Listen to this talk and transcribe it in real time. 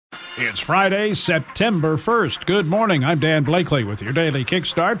It's Friday, September 1st. Good morning. I'm Dan Blakely with your daily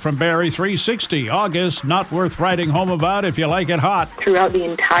kickstart from Barrie 360. August, not worth writing home about if you like it hot. Throughout the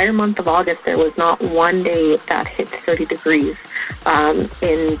entire month of August, there was not one day that hit 30 degrees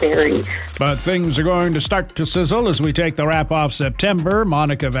in Barrie. But things are going to start to sizzle as we take the wrap off September.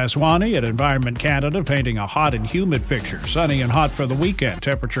 Monica Vaswani at Environment Canada painting a hot and humid picture. Sunny and hot for the weekend.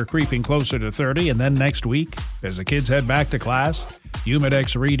 Temperature creeping closer to 30. And then next week, as the kids head back to class,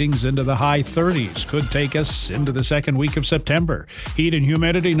 Humidex readings into the high 30s could take us into the second week of September. Heat and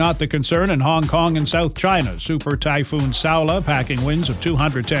humidity not the concern in Hong Kong and South China. Super Typhoon Saola, packing winds of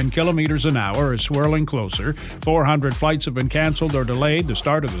 210 kilometers an hour, is swirling closer. 400 flights have been canceled or delayed. The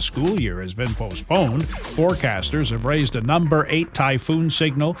start of the school year has been postponed. Forecasters have raised a number 8 typhoon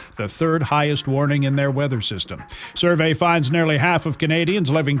signal, the third highest warning in their weather system. Survey finds nearly half of Canadians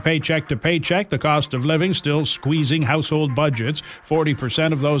living paycheck to paycheck. The cost of living still squeezing household budgets.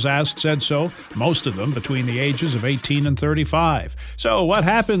 40% of those asked said so, most of them between the ages of 18 and 35. So what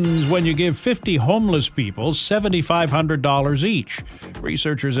happens when you give 50 homeless people $7,500 each?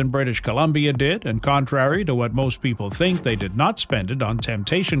 Researchers in British Columbia did, and contrary to what most people think, they did not spend it on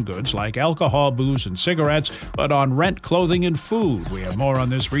temptation goods like alcohol, booze, and cigarettes, but on rent, clothing, and food. We have more on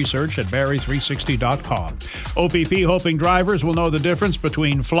this research at Barrie360.com. OPP hoping drivers will know the difference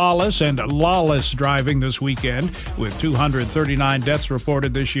between flawless and lawless driving this weekend. With 239 deaths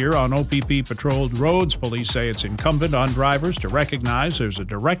reported this year on OPP-patrolled roads, police say it's incumbent on drivers to recognize there's a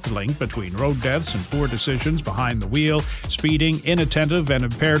direct link between road deaths and poor decisions behind the wheel. Speeding, inattentive and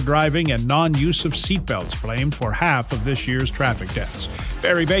impaired driving, and non-use of seatbelts blamed for half of this year's traffic deaths.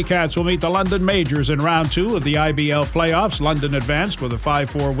 Barrie Baycats will meet the London Majors in round 2 of the IBL playoffs. London advanced with a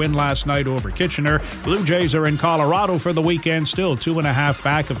 5-4 win last night over Kitchener. Blue Jays are in Colorado for the weekend, still 2.5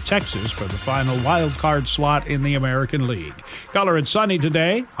 back of Texas for the final wild card slot in the American League. Color and sunny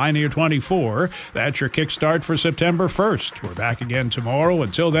today, high near 24. That's your kickstart for September 1st. We're back again tomorrow.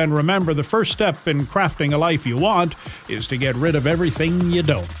 Until then, remember, the first step in crafting a life you want is to get rid of everything you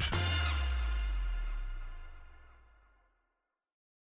don't.